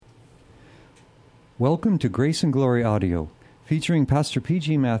Welcome to Grace and Glory Audio, featuring Pastor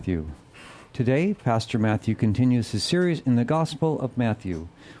P.G. Matthew. Today, Pastor Matthew continues his series in the Gospel of Matthew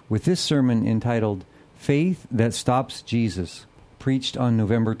with this sermon entitled, Faith That Stops Jesus, preached on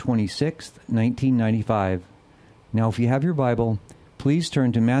November 26, 1995. Now, if you have your Bible, please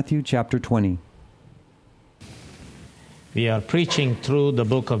turn to Matthew chapter 20. We are preaching through the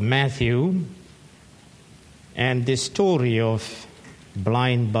book of Matthew, and the story of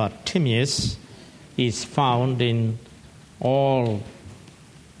blind Bartimaeus is found in all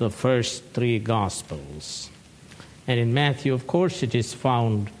the first three Gospels. And in Matthew, of course, it is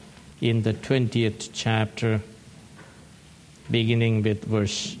found in the 20th chapter, beginning with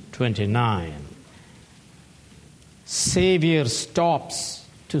verse 29. Savior stops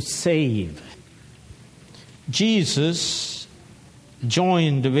to save. Jesus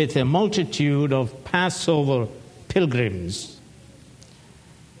joined with a multitude of Passover pilgrims.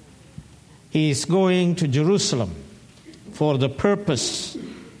 He is going to Jerusalem for the purpose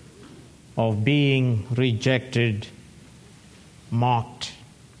of being rejected, mocked,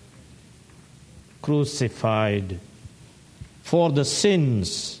 crucified for the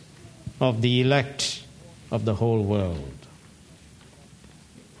sins of the elect of the whole world.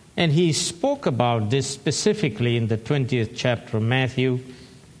 And he spoke about this specifically in the 20th chapter of Matthew,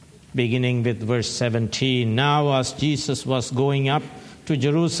 beginning with verse 17. Now, as Jesus was going up to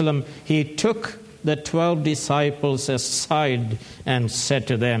Jerusalem, he took the 12 disciples aside and said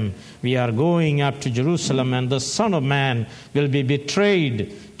to them, We are going up to Jerusalem, and the Son of Man will be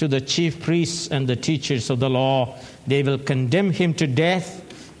betrayed to the chief priests and the teachers of the law. They will condemn him to death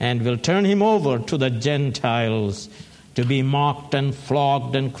and will turn him over to the Gentiles to be mocked and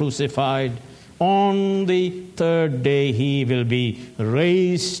flogged and crucified. On the third day he will be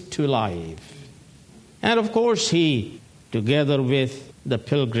raised to life. And of course he, together with the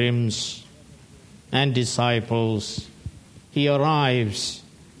pilgrims and disciples, he arrives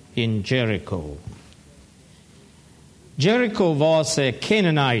in Jericho. Jericho was a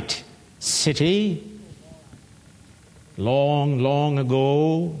Canaanite city long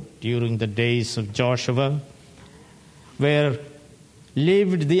ago, during the days of Joshua, where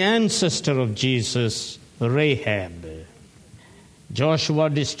lived the ancestor of Jesus, Rahab. Joshua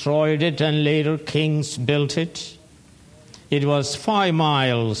destroyed it, and later kings built it. It was 5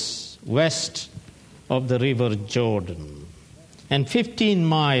 miles west of the river Jordan and 15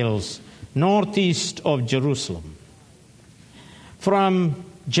 miles northeast of Jerusalem. From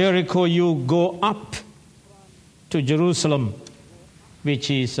Jericho, you go up to Jerusalem, which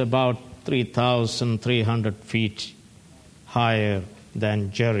is about 3,300 feet higher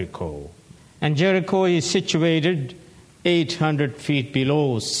than Jericho. And Jericho is situated 800 feet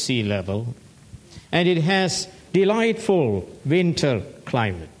below sea level, and it has delightful winter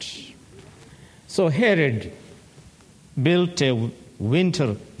climate. So Herod built a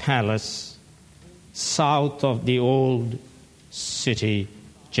winter palace south of the old city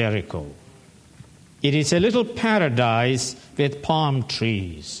Jericho. It is a little paradise with palm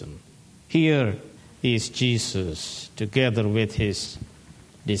trees. Here is Jesus together with his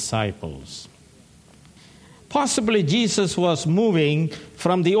disciples. Possibly Jesus was moving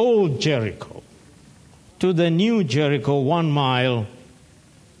from the old Jericho to the new Jericho 1 mile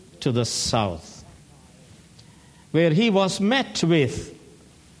to the south, where he was met with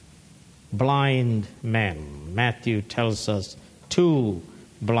blind men. Matthew tells us 2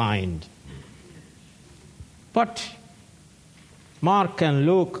 blind. But Mark and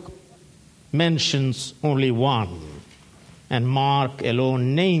Luke mentions only one, and Mark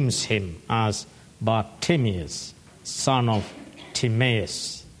alone names him as Bartimaeus, son of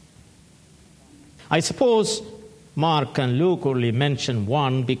Timaeus. I suppose Mark and Luke only mention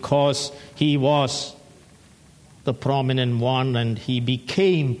one because he was the prominent one and he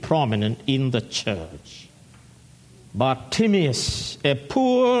became prominent in the church. Bartimaeus, a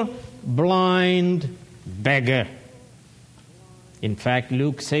poor, blind beggar. In fact,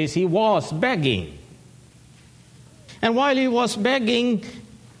 Luke says he was begging. And while he was begging,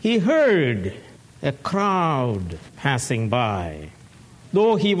 he heard a crowd passing by.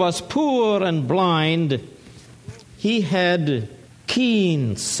 Though he was poor and blind, he had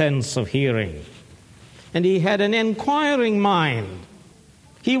keen sense of hearing. And he had an inquiring mind.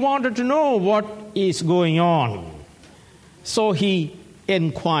 He wanted to know what is going on. So he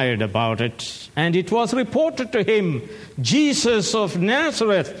inquired about it, and it was reported to him, Jesus of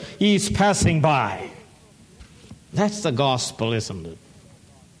Nazareth is passing by. That's the gospel, isn't it?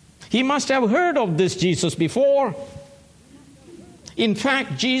 He must have heard of this Jesus before. In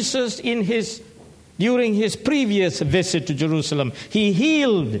fact, Jesus, during his previous visit to Jerusalem, he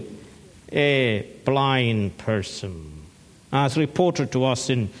healed a blind person, as reported to us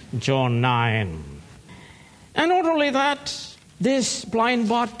in John 9. And not only that, this blind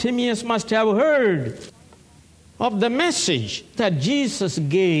Bartimaeus must have heard of the message that Jesus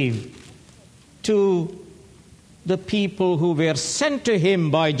gave to the people who were sent to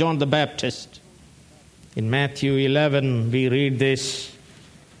him by John the Baptist. In Matthew 11, we read this.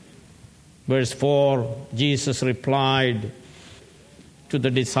 Verse 4, Jesus replied to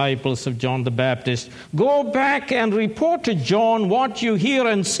the disciples of John the Baptist, "Go back and report to John what you hear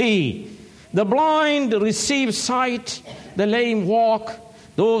and see. The blind receive sight, the lame walk,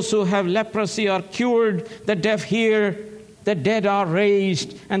 those who have leprosy are cured, the deaf hear, the dead are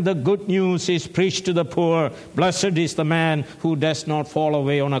raised, and the good news is preached to the poor. Blessed is the man who does not fall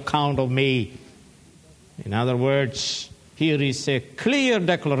away on account of me." In other words, here is a clear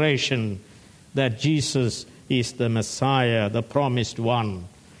declaration that Jesus is the Messiah, the promised one,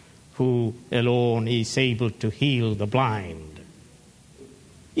 who alone is able to heal the blind.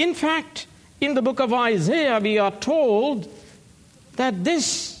 In fact, in the book of Isaiah, we are told that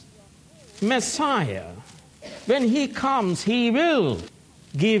this Messiah, when he comes, he will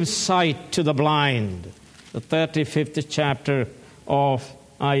give sight to the blind. The 35th chapter of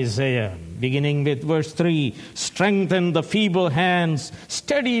Isaiah, beginning with verse 3, "Strengthen the feeble hands,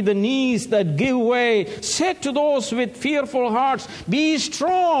 steady the knees that give way. Say to those with fearful hearts, be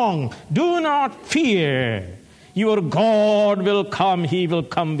strong, do not fear. Your God will come, he will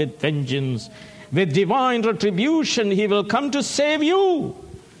come with vengeance. With divine retribution, he will come to save you.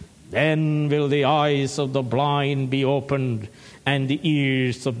 Then will the eyes of the blind be opened and the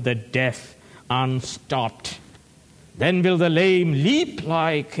ears of the deaf unstopped. Then will the lame leap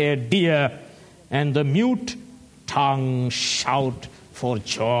like a deer, and the mute tongue shout for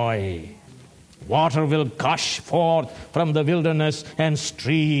joy. Water will gush forth from the wilderness and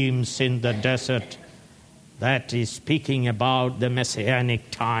streams in the desert." That is speaking about the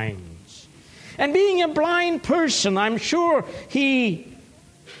messianic times. And being a blind person, I'm sure he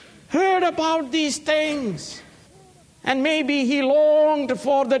heard about these things. And maybe he longed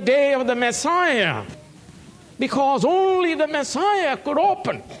for the day of the Messiah, because only the Messiah could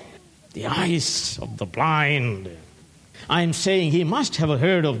open the eyes of the blind. I'm saying he must have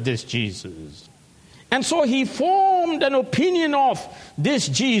heard of this Jesus. And so he formed an opinion of this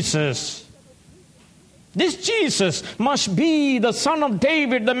Jesus. This Jesus must be the Son of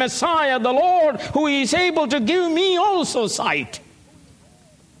David, the Messiah, the Lord, who is able to give me also sight.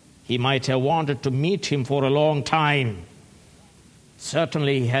 He might have wanted to meet him for a long time.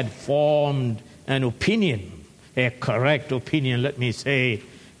 Certainly he had formed an opinion, a correct opinion, let me say,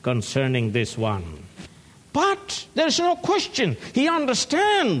 concerning this one. But there's no question. He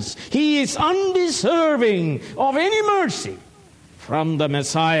understands he is undeserving of any mercy from the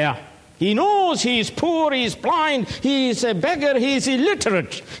Messiah. He knows he is poor, he is blind, he is a beggar, he is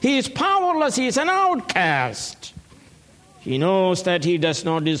illiterate, he is powerless, he is an outcast. He knows that he does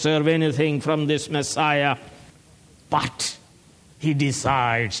not deserve anything from this Messiah, but he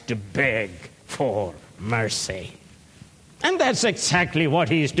decides to beg for mercy. And that's exactly what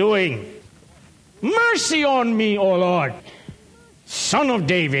he's doing. Mercy on me, O Lord, Son of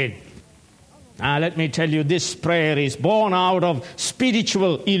David. Now let me tell you, this prayer is born out of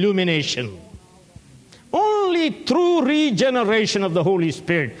spiritual illumination. Only through regeneration of the Holy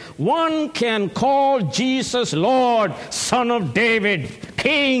Spirit, one can call Jesus Lord, Son of David,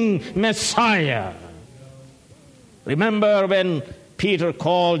 King, Messiah. Remember when Peter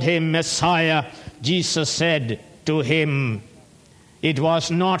called him Messiah, Jesus said to him, "It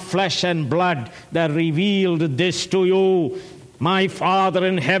was not flesh and blood that revealed this to you. My Father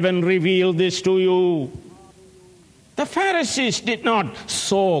in heaven revealed this to you." The Pharisees did not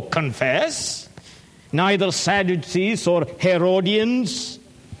so confess, neither Sadducees or Herodians.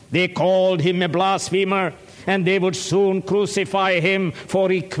 They called him a blasphemer, and they would soon crucify him for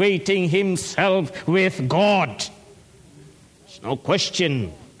equating himself with God. There's no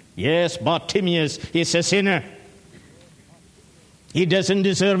question. Yes, Bartimaeus is a sinner. He doesn't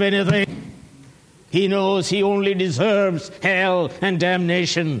deserve anything. He knows he only deserves hell and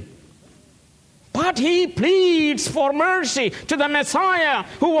damnation. But he pleads for mercy to the Messiah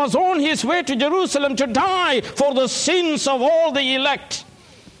who was on his way to Jerusalem to die for the sins of all the elect,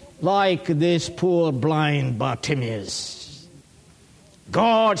 like this poor blind Bartimaeus.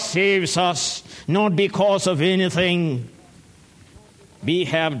 God saves us not because of anything we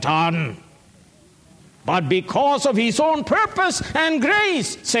have done, but because of his own purpose and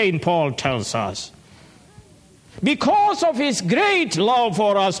grace, St. Paul tells us. Because of his great love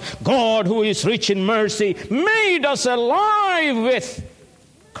for us, God, who is rich in mercy, made us alive with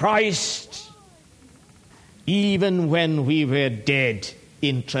Christ. even when we were dead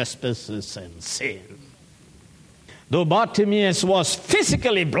in trespasses and sin. Though Bartimaeus was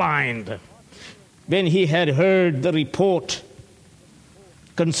physically blind, when he had heard the report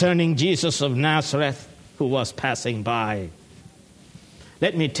concerning Jesus of Nazareth who was passing by,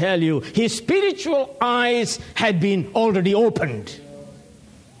 let me tell you, his spiritual eyes had been already opened.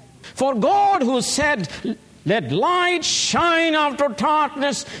 For God, who said, "Let light shine out of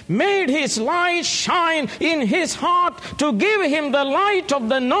darkness," made his light shine in his heart to give him the light of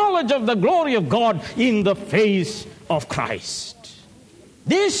the knowledge of the glory of God in the face of Christ.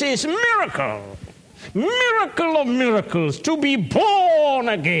 This is miracle. Miracle of miracles, to be born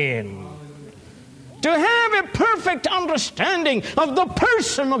again. To have a perfect understanding of the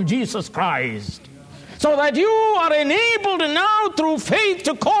person of Jesus Christ, so that you are enabled now through faith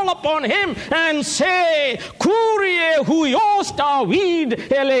to call upon him and say, "Kyrie huios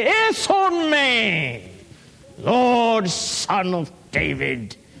David eleison me." Lord, Son of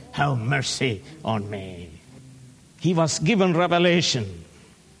David, have mercy on me. He was given revelation.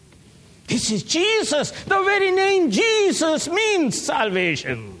 This is Jesus. The very name Jesus means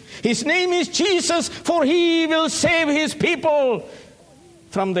salvation. His name is Jesus, for he will save his people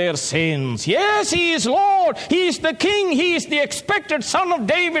from their sins. Yes, he is Lord. He is the King. He is the expected Son of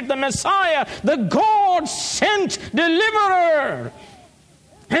David, the Messiah, the God-sent deliverer.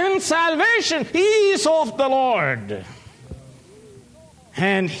 And salvation is of the Lord.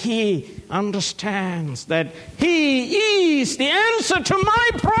 And he understands that he is the answer to my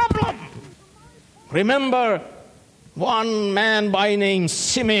problem. Remember, one man by name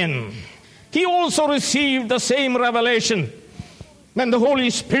Simeon, he also received the same revelation. When the Holy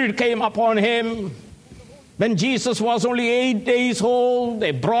Spirit came upon him, when Jesus was only 8 days old,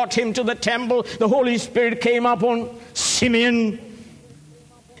 they brought him to the temple. The Holy Spirit came upon Simeon,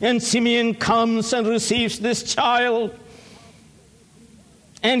 and Simeon comes and receives this child.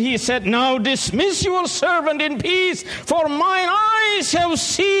 And he said, "Now dismiss your servant in peace, for mine eyes have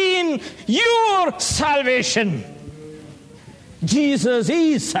seen your salvation." Jesus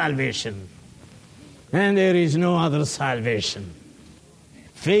is salvation, and there is no other salvation.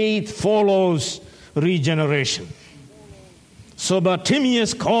 Faith follows regeneration. So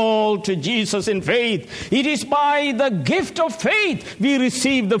Bartimaeus called to Jesus in faith. It is by the gift of faith we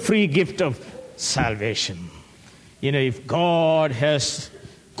receive the free gift of salvation. You know, if God has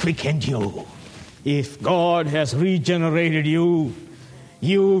quickened you, if God has regenerated you,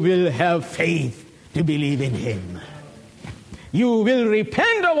 you will have faith to believe in him. You will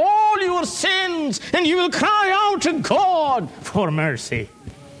repent of all your sins, and you will cry out to God for mercy.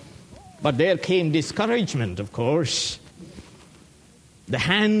 But there came discouragement, of course. The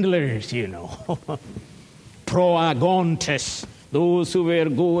handlers, you know, proagontes, those who were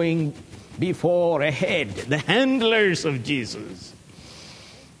going before, ahead, the handlers of Jesus.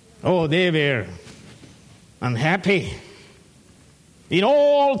 Oh, they were unhappy. In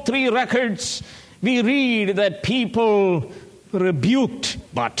all three records, we read that people rebuked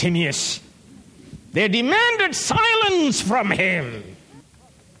Bartimaeus. They demanded silence from him.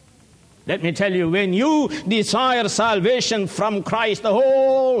 Let me tell you, when you desire salvation from Christ, the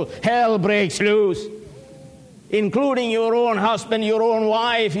whole hell breaks loose, including your own husband, your own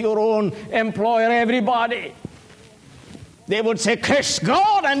wife, your own employer, everybody. They would say, "Curse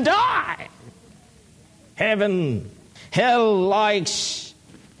God and die." Hell likes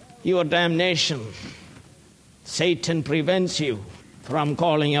your damnation. Satan prevents you from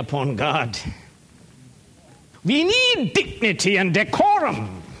calling upon God. We need dignity and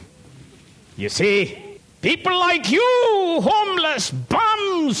decorum. You see, people like you, homeless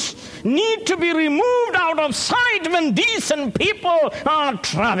bums, need to be removed out of sight when decent people are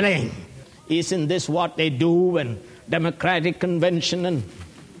traveling. Isn't this what they do when Democratic convention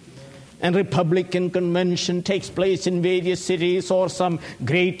and Republican convention takes place in various cities, or some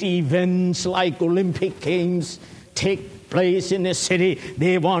great events like Olympic Games take place in a city?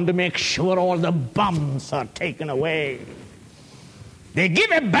 They want to make sure all the bums are taken away. They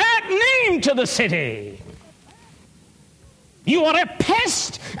give a bad name to the city. You are a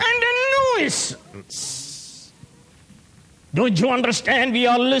pest and a nuisance. Don't you understand? We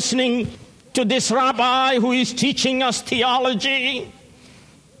are listening to this rabbi who is teaching us theology,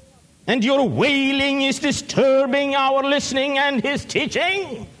 and your wailing is disturbing our listening and his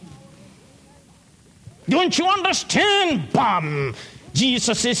teaching. Don't you understand, bum?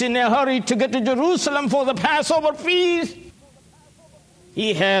 Jesus is in a hurry to get to Jerusalem for the Passover feast.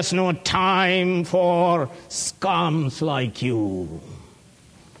 He has no time for scums like you.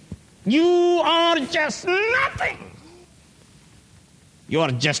 You are just nothing. You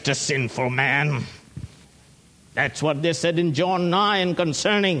are just a sinful man. That's what they said in John 9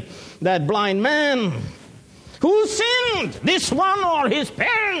 concerning that blind man. Who sinned? This one or his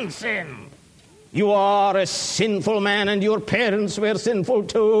parents sinned? You are a sinful man, and your parents were sinful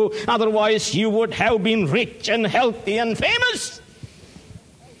too. Otherwise, you would have been rich and healthy and famous.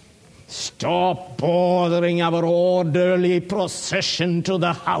 Stop bothering our orderly procession to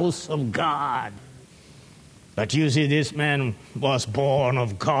the house of God. But you see, this man was born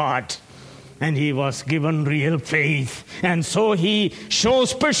of God, and he was given real faith. And so he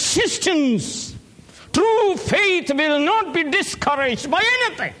shows persistence. True faith will not be discouraged by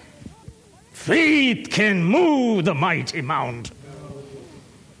anything. Faith can move the mighty mountain.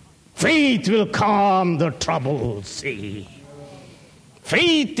 Faith will calm the troubled sea.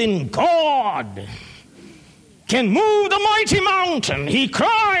 Faith in God can move the mighty mountain. He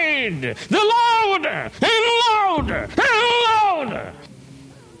cried the louder and louder and louder.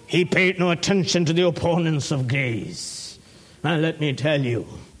 He paid no attention to the opponents of grace. And let me tell you,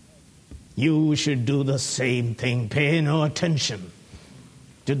 you should do the same thing. Pay no attention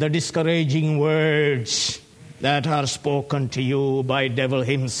to the discouraging words that are spoken to you by devil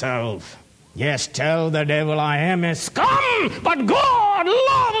himself. Yes, tell the devil, I am a scum, but God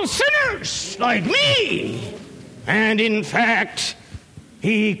loves sinners like me. And in fact,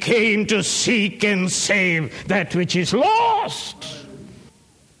 he came to seek and save that which is lost.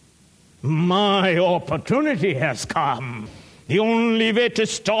 My opportunity has come. The only way to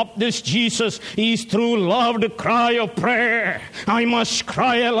stop this Jesus is through loud cry of prayer. I must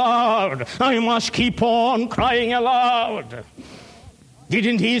cry aloud. I must keep on crying aloud.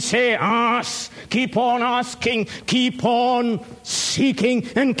 Didn't he say, ask, keep on asking, keep on seeking,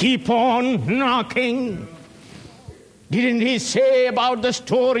 and keep on knocking? Didn't he say about the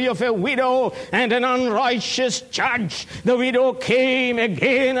story of a widow and an unrighteous judge? The widow came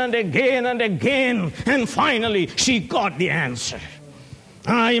again and again and again, and finally she got the answer.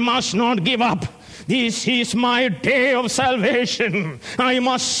 I must not give up. This is my day of salvation. I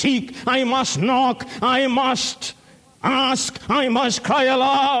must seek, I must knock, I must ask, I must cry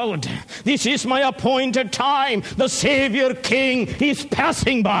aloud. This is my appointed time. The Savior King is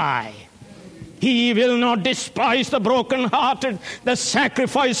passing by. He will not despise the brokenhearted. The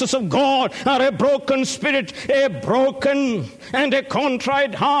sacrifices of God are a broken spirit, a broken and a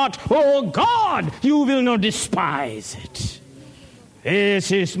contrite heart. Oh God, you will not despise it.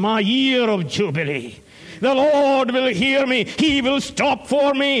 This is my year of jubilee. The Lord will hear me. He will stop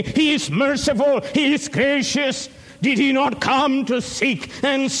for me. He is merciful. He is gracious. Did he not come to seek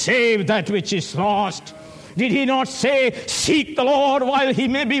and save that which is lost? Did he not say, seek the Lord while he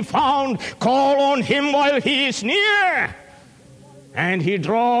may be found, call on him while he is near? And he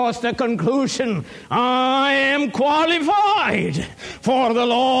draws the conclusion, I am qualified for the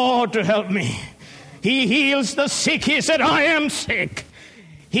Lord to help me. He heals the sick, he said, I am sick.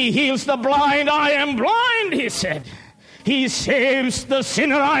 He heals the blind, I am blind, he said. He saves the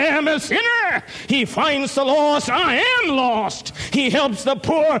sinner, I am a sinner. He finds the lost, I am lost. He helps the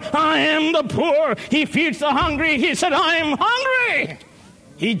poor, I am the poor. He feeds the hungry, he said, I am hungry.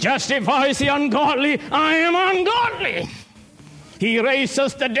 He justifies the ungodly, I am ungodly. He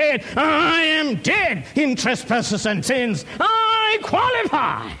raises the dead, I am dead in trespasses and sins. I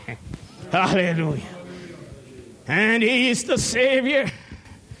qualify. Hallelujah. And he is the Savior.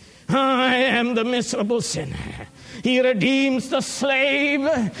 I am the miserable sinner. He redeems the slave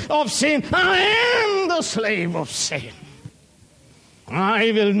of sin. I am the slave of sin.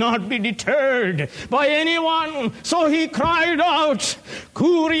 I will not be deterred by anyone. So he cried out,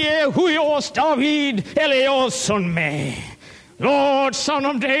 Kyrie huios David eleison me. Lord, Son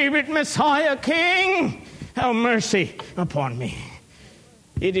of David, Messiah, King, have mercy upon me.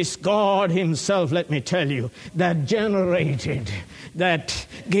 It is God himself, let me tell you, that generated, that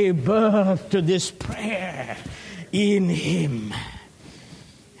gave birth to this prayer in him.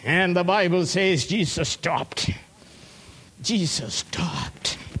 And the Bible says Jesus stopped. Jesus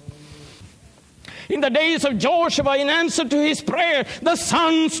stopped. In the days of Joshua, in answer to his prayer, the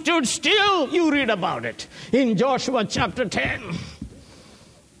sun stood still. You read about it in Joshua chapter 10.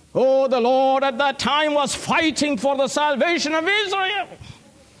 Oh, the Lord at that time was fighting for the salvation of Israel.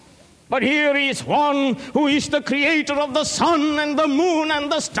 But here is one who is the creator of the sun and the moon and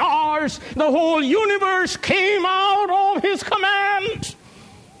the stars. The whole universe came out of his command.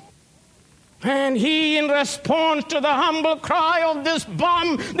 And he, in response to the humble cry of this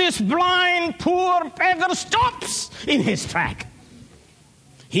bum, this blind, poor beggar, stops in his track.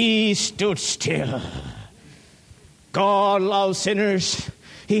 He stood still. God loves sinners.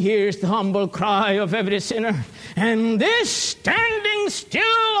 He hears the humble cry of every sinner. And this standing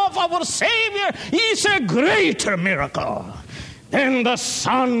still of our Savior is a greater miracle than the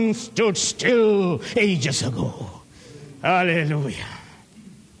sun stood still ages ago. Hallelujah.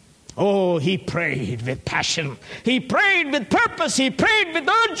 Oh, he prayed with passion. He prayed with purpose. He prayed with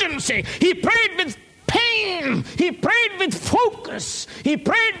urgency. He prayed with pain. He prayed with focus. He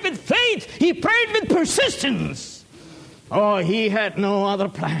prayed with faith. He prayed with persistence. Oh, he had no other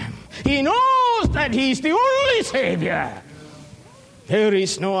plan. He knows that he's the only Savior. There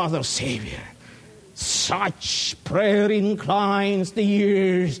is no other Savior. Such prayer inclines the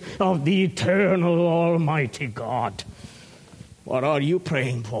ears of the eternal Almighty God. What are you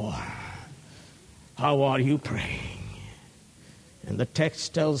praying for? How are you praying? And the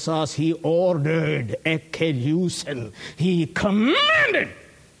text tells us he ordered ekkerusen. He commanded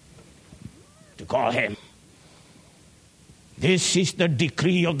to call him. This is the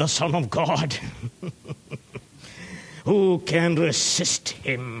decree of the Son of God. Who can resist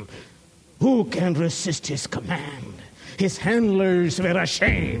him? Who can resist his command? His handlers were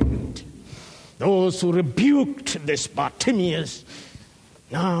ashamed. Those who rebuked this Bartimaeus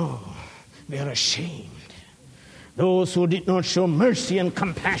now were ashamed. Those who did not show mercy and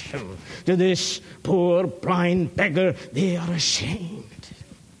compassion to this poor blind beggar, they are ashamed.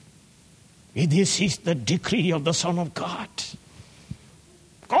 This is the decree of the Son of God.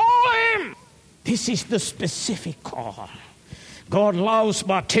 Call him! This is the specific call. God loves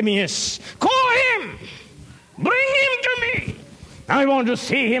Bartimaeus. Call him! Bring him to me! I want to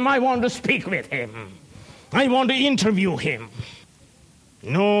see him. I want to speak with him. I want to interview him.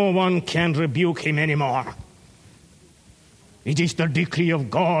 No one can rebuke him anymore. It is the decree of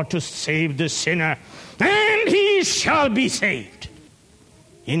God to save the sinner, and he shall be saved.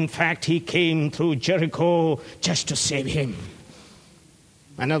 In fact, he came through Jericho just to save him.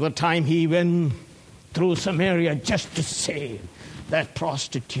 Another time he went through Samaria just to save that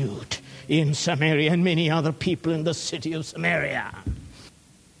prostitute in Samaria and many other people in the city of Samaria.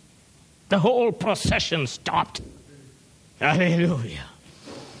 The whole procession stopped. Hallelujah.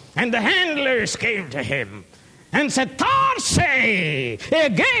 And the handlers came to him and said, Tarse,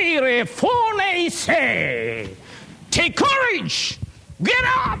 egere phone, take courage, get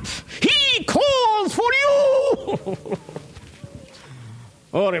up, he calls for you.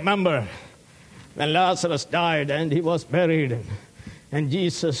 Oh, remember when Lazarus died and he was buried, and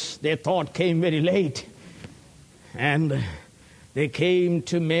Jesus, they thought, came very late. And they came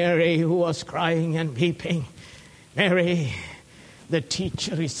to Mary, who was crying and weeping. Mary, the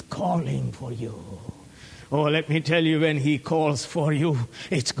teacher is calling for you. Oh, let me tell you, when he calls for you,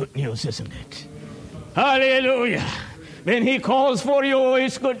 it's good news, isn't it? Hallelujah. When he calls for you,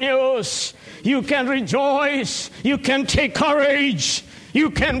 it's good news. You can rejoice. You can take courage. You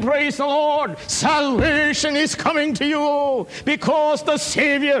can praise the Lord. Salvation is coming to you because the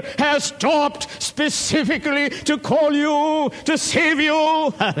Savior has stopped specifically to call you, to save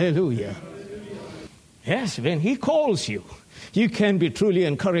you. Hallelujah. Yes, when he calls you, you can be truly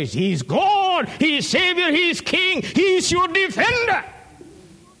encouraged. He's God, He's Savior, He's King, He's your defender.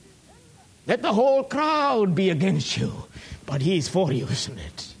 Let the whole crowd be against you, but He's for you, isn't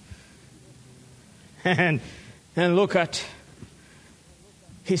it? And look at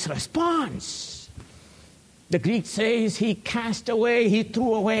his response. The Greek says he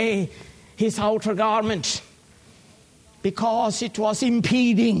threw away his outer garment because it was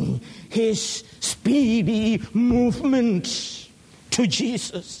impeding his speedy movement to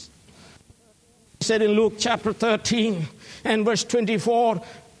Jesus. He said in Luke chapter 13 and verse 24,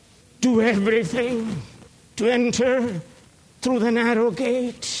 do everything to enter through the narrow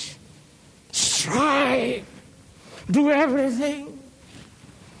gate. Strive. Do everything.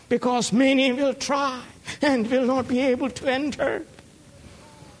 Because many will try and will not be able to enter.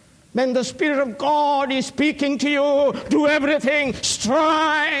 When the Spirit of God is speaking to you, do everything,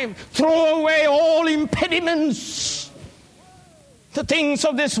 strive, throw away all impediments. The things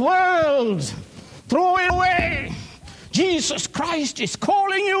of this world, throw it away. Jesus Christ is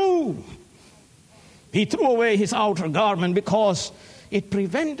calling you. He threw away his outer garment because it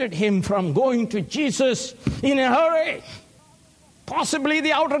prevented him from going to Jesus in a hurry. Possibly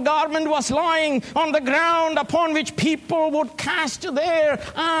the outer garment was lying on the ground upon which people would cast their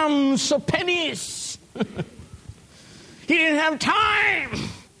alms of pennies. He didn't have time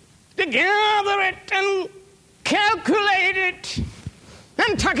to gather it and calculate it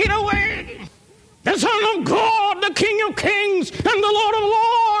and tuck it away. The Son of God, the King of Kings and the Lord of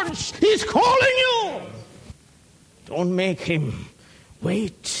Lords, He's calling you. Don't make Him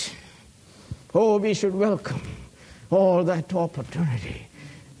wait. Oh, we should welcome all that opportunity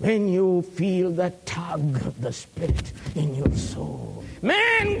when you feel that tug of the Spirit in your soul.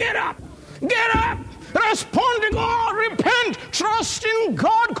 Man, get up. Get up. Respond to God. Repent. Trust in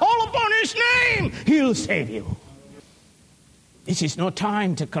God. Call upon His name. He'll save you. This is no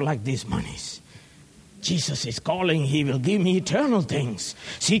time to collect these monies. Jesus is calling. He will give me eternal things.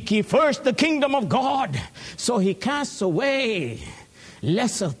 Seek ye first the kingdom of God. So He casts away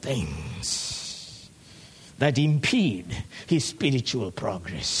lesser things that impede His spiritual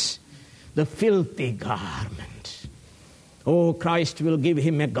progress. The filthy garment. Oh, Christ will give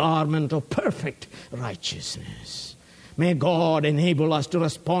him a garment of perfect righteousness. May God enable us to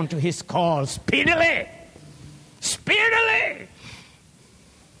respond to His call speedily. Speedily.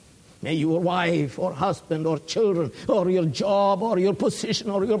 May your wife or husband or children or your job or your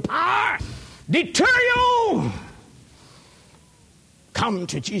position or your power deter you. Come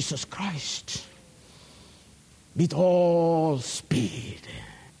to Jesus Christ with all speed.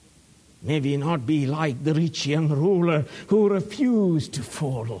 May we not be like the rich young ruler who refused to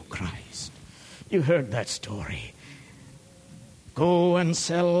follow Christ. You heard that story. Go and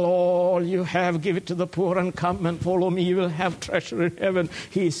sell all you have, give it to the poor, and come and follow me. You will have treasure in heaven.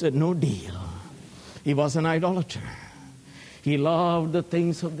 He said, no deal. He was an idolater. He loved the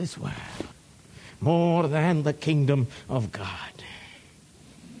things of this world more than the kingdom of God.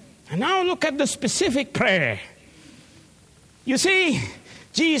 And now look at the specific prayer. You see,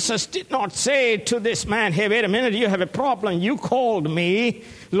 Jesus did not say to this man, hey, wait a minute, you have a problem. You called me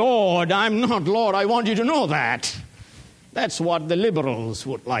Lord. I'm not Lord. I want you to know that. That's what the liberals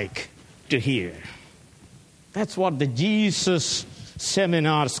would like to hear. That's what the Jesus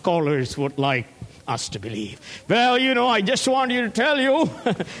seminar scholars would like us to believe. Well, you know, I just want you to tell you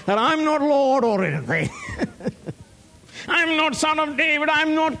that I'm not Lord or anything. I'm not son of David.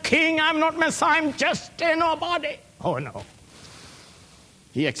 I'm not king. I'm not Messiah. I'm just a nobody. Oh, no.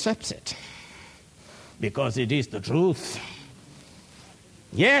 He accepts it because it is the truth.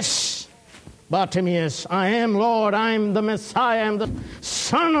 Yes, Bartimaeus, I am Lord, I am the Messiah, I am the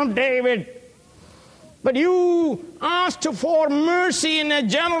Son of David. But you asked for mercy in a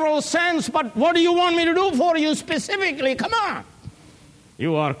general sense, but what do you want me to do for you specifically? Come on.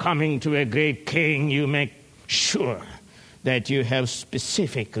 You are coming to a great king. You make sure that you have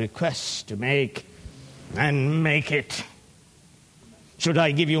specific requests to make, and make it. Should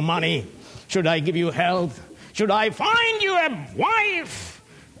I give you money? Should I give you health? Should I find you a wife?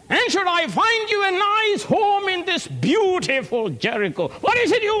 And should I find you a nice home in this beautiful Jericho? What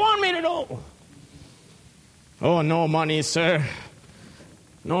is it you want me to do? Oh, no money, sir.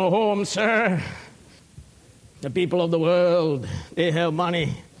 No home, sir. The people of the world, they have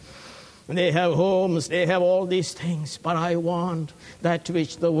money. They have homes. They have all these things. But I want that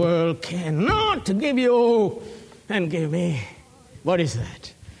which the world cannot give you and give me. What is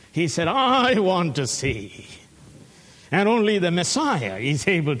that? He said, I want to see. And only the Messiah is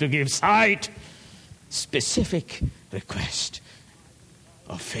able to give sight. Specific request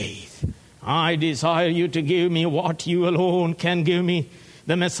of faith. I desire you to give me what you alone can give me.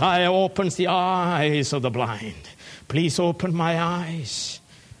 The Messiah opens the eyes of the blind. Please open my eyes.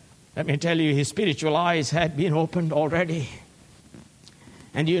 Let me tell you, his spiritual eyes had been opened already.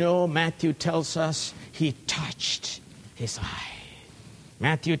 And you know, Matthew tells us he touched his eye.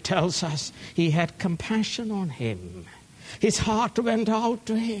 Matthew tells us he had compassion on him. His heart went out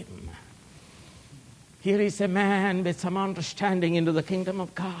to him. Here is a man with some understanding into the kingdom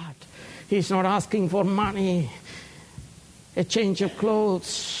of God. He's not asking for money, a change of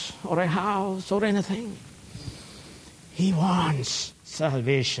clothes, or a house, or anything. He wants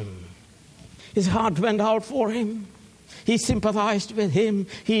salvation. His heart went out for him. He sympathized with him.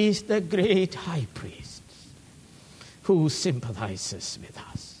 He is the great high priest who sympathizes with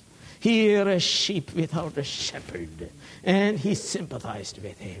us. Here a sheep without a shepherd, and he sympathized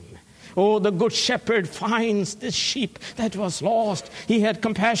with him. Oh, the good shepherd finds this sheep that was lost. He had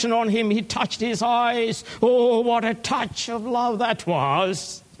compassion on him. He touched his eyes. Oh, what a touch of love that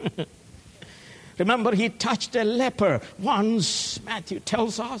was. Remember, he touched a leper once, Matthew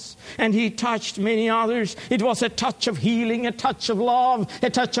tells us, and he touched many others. It was a touch of healing, a touch of love,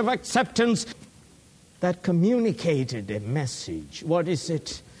 a touch of acceptance that communicated a message. What is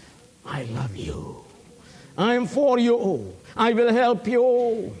it? I love you. I'm for you. I will help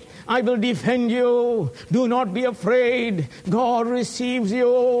you. I will defend you. Do not be afraid. God receives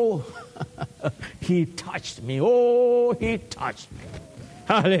you. He touched me. Oh, he touched me.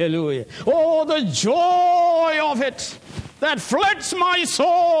 Hallelujah. Oh, the joy of it that floods my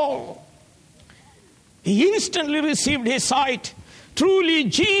soul. He instantly received his sight. Truly,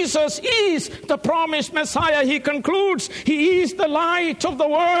 Jesus is the promised Messiah. He concludes, he is the light of the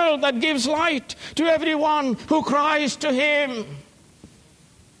world that gives light to everyone who cries to him.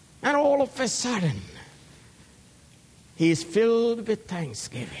 And all of a sudden, he is filled with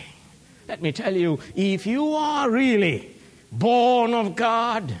thanksgiving. Let me tell you, if you are really born of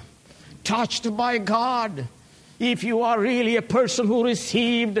God, touched by God, if you are really a person who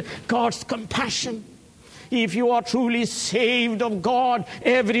received God's compassion, if you are truly saved of God,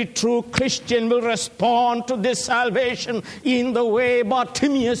 every true Christian will respond to this salvation in the way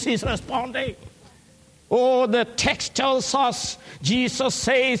Bartimaeus is responding. Oh, the text tells us, Jesus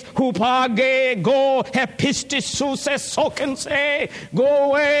says, Hupage, go, hepistis sus sokense,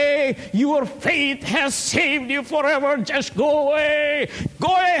 go away, your faith has saved you forever, just go away,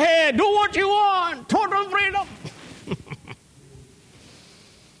 go ahead, do what you want, total freedom.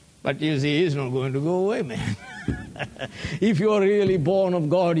 But you see, he's not going to go away, man. If you are really born of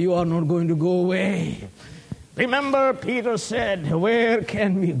God, you are not going to go away. Remember, Peter said, where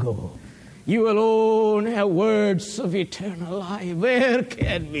can we go? You alone have words of eternal life. Where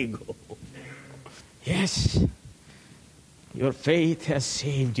can we go? Yes, your faith has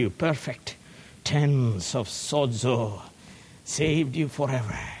saved you. Perfect tense of sozo. Saved you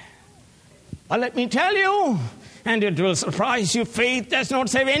forever. But let me tell you, and it will surprise you, faith does not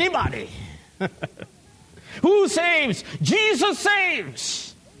save anybody. Who saves? Jesus saves.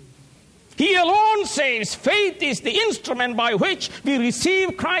 He alone saves. Faith is the instrument by which we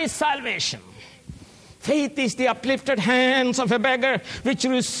receive Christ's salvation. Faith is the uplifted hands of a beggar which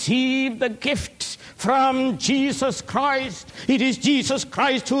receive the gift from Jesus Christ. It is Jesus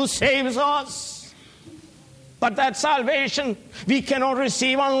Christ who saves us. But that salvation we cannot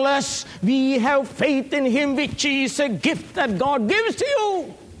receive unless we have faith in Him, which is a gift that God gives to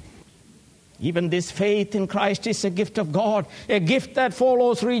you. Even this faith in Christ is a gift of God, a gift that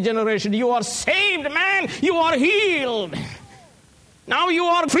follows regeneration. You are saved, man. You are healed. Now you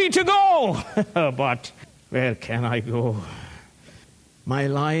are free to go. But where can I go? My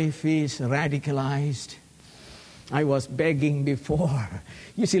life is radicalized. I was begging before.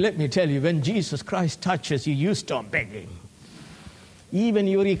 You see, let me tell you, when Jesus Christ touches you, you stop begging. Even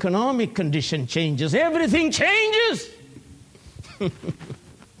your economic condition changes. Everything changes.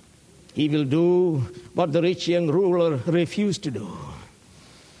 He will do what the rich young ruler refused to do.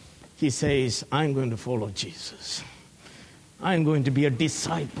 He says, I'm going to follow Jesus. I'm going to be a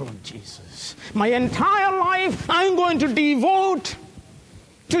disciple of Jesus. My entire life, I'm going to devote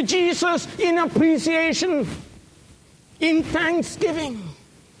to Jesus in appreciation, in thanksgiving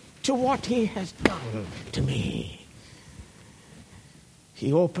to what He has done to me.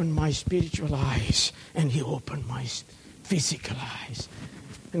 He opened my spiritual eyes and He opened my physical eyes.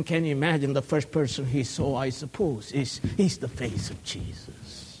 And can you imagine the first person he saw, I suppose, is the face of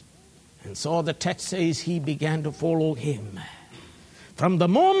Jesus. And so the text says he began to follow Him. From the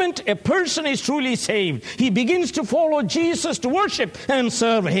moment a person is truly saved, he begins to follow Jesus to worship and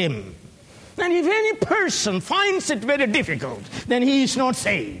serve Him. And if any person finds it very difficult, then he is not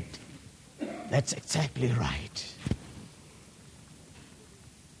saved. That's exactly right.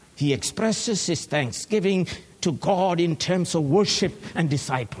 He expresses his thanksgiving to God in terms of worship and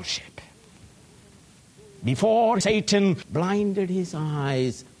discipleship. Before, Satan blinded his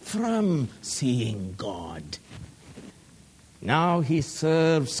eyes from seeing God. Now he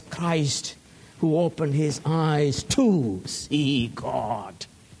serves Christ, who opened his eyes to see God.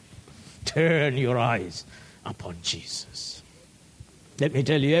 Turn your eyes upon Jesus. Let me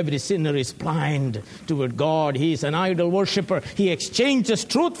tell you, every sinner is blind toward God. He is an idol worshiper. He exchanges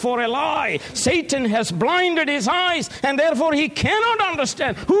truth for a lie. Satan has blinded his eyes, and therefore he cannot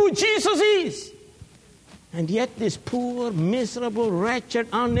understand who Jesus is. And yet this poor, miserable, wretched,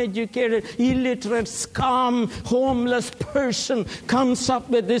 uneducated, illiterate, scum, homeless person comes up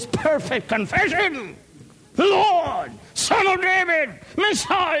with this perfect confession. Lord, Son of David,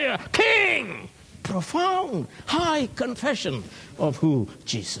 Messiah, King. Profound, high confession of who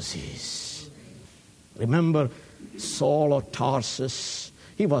Jesus is. Remember Saul of Tarsus?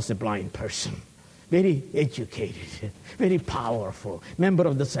 He was a blind person, very educated, very powerful, member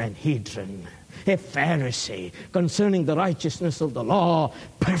of the Sanhedrin, a Pharisee, concerning the righteousness of the law,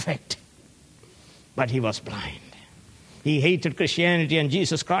 perfect. But he was blind. He hated Christianity and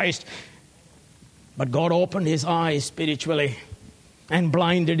Jesus Christ, but God opened his eyes spiritually and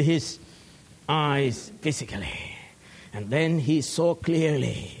blinded his eyes physically. And then he saw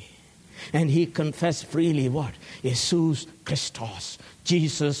clearly, and he confessed freely what? Jesus Christos.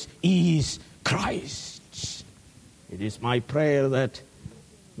 Jesus is Christ. It is my prayer that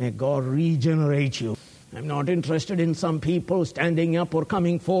may God regenerate you. I'm not interested in some people standing up or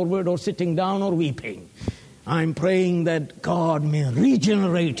coming forward or sitting down or weeping. I'm praying that God may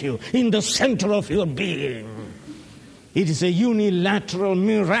regenerate you in the center of your being. It is a unilateral,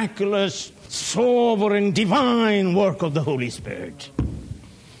 miraculous, sovereign, divine work of the Holy Spirit.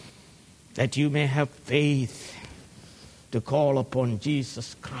 That you may have faith to call upon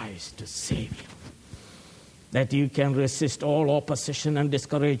Jesus Christ to save you. That you can resist all opposition and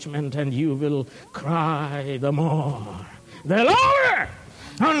discouragement, and you will cry the more, the louder,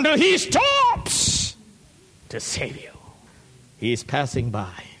 until he stops to save you. He is passing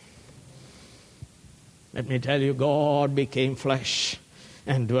by. Let me tell you, God became flesh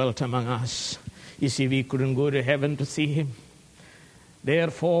and dwelt among us. You see, we couldn't go to heaven to see him.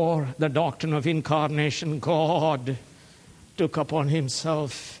 Therefore, the doctrine of incarnation, God took upon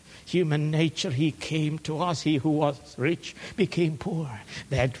himself human nature. He came to us. He who was rich became poor,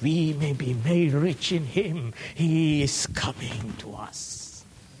 that we may be made rich in him. He is coming to us.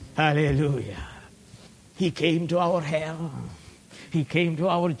 Hallelujah. He came to our hell. He came to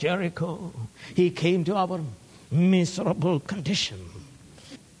our Jericho. He came to our miserable condition.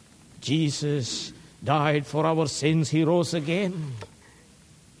 Jesus died for our sins. He rose again.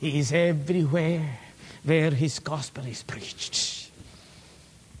 He is everywhere where his gospel is preached.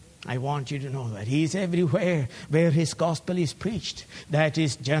 I want you to know that he is everywhere where his gospel is preached. That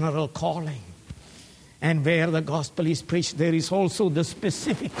is general calling. And where the gospel is preached, there is also the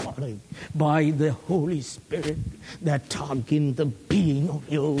specific calling by the Holy Spirit, that tug in the being of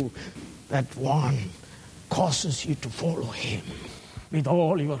you, that one causes you to follow him with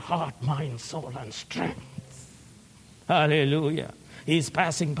all your heart, mind, soul, and strength. Hallelujah. He is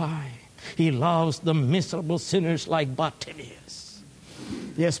passing by. He loves the miserable sinners like Bartimaeus.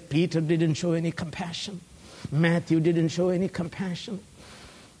 Yes, Peter didn't show any compassion. Matthew didn't show any compassion.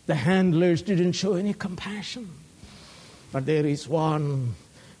 The handlers didn't show any compassion. But there is one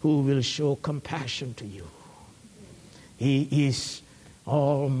who will show compassion to you. He is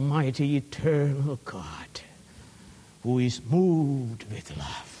Almighty, eternal God, who is moved with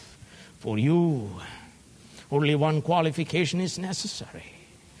love for you. Only one qualification is necessary.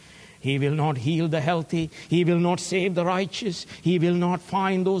 He will not heal the healthy. He will not save the righteous. He will not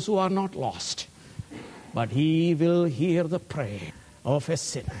find those who are not lost. But he will hear the prayer of a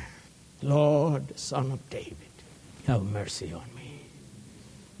sinner. Lord, Son of David, have mercy on me.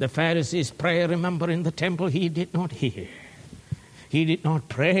 The Pharisee's prayer, remember, in the temple, he did not hear. He did not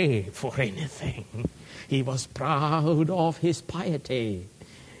pray for anything. He was proud of his piety.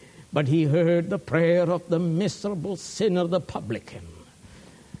 But he heard the prayer of the miserable sinner, the publican,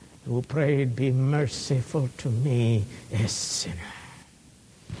 who prayed, be merciful to me, a sinner.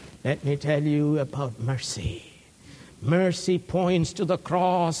 Let me tell you about mercy. Mercy points to the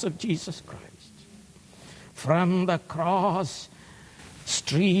cross of Jesus Christ. From the cross,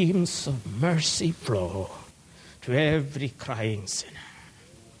 streams of mercy flow to every crying sinner.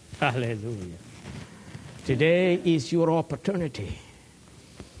 Hallelujah. Today is your opportunity.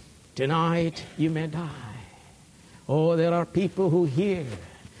 Tonight you may die. Oh, there are people who hear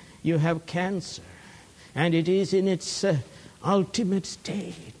you have cancer, and it is in its ultimate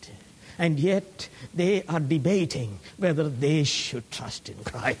state. And yet they are debating whether they should trust in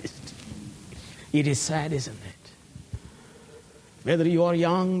Christ. It is sad, isn't it? Whether you are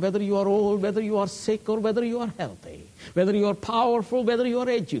young, whether you are old, whether you are sick or whether you are healthy, whether you are powerful, whether you are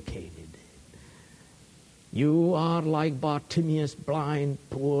educated, you are like Bartimaeus, blind,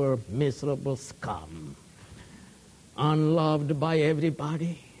 poor, miserable scum, unloved by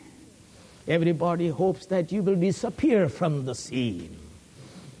everybody. Everybody hopes that you will disappear from the scene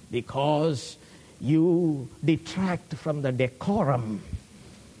because you detract from the decorum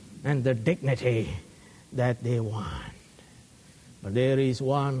and the dignity that they want. But there is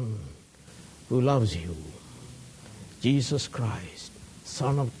one who loves you, Jesus Christ,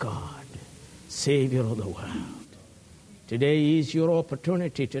 Son of God, Savior of the world. Today is your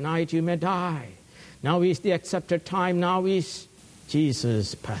opportunity. Tonight you may die. Now is the accepted time. Now is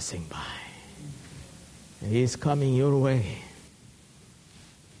Jesus passing by. And he is coming your way.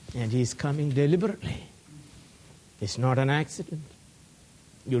 And he is coming deliberately. It's not an accident.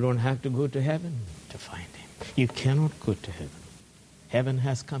 You don't have to go to heaven to find him. You cannot go to heaven. Heaven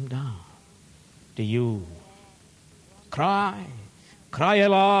has come down to you. Cry. Cry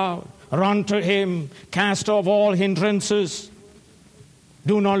aloud. Run to him. Cast off all hindrances.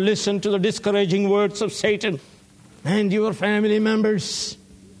 Do not listen to the discouraging words of Satan and your family members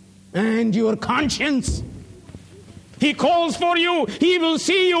and your conscience. He calls for you. He will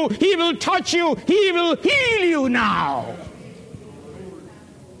see you. He will touch you. He will heal you now.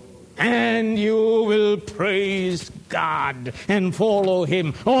 And you will praise God and follow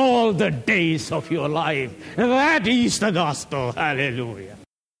him all the days of your life. That is the gospel. Hallelujah.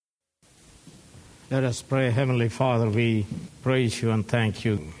 Let us pray. Heavenly Father, we praise you and thank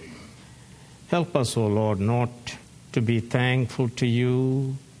you. Help us, O Lord, not to be thankful to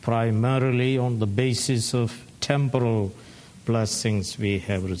you primarily on the basis of temporal blessings we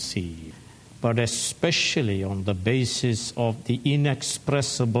have received, but especially on the basis of the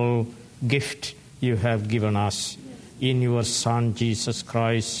inexpressible gift you have given us in your Son, Jesus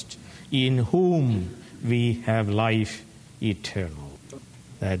Christ, in whom we have life eternal,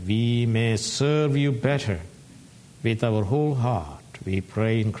 that we may serve you better with our whole heart. We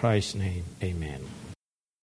pray in Christ's name. Amen.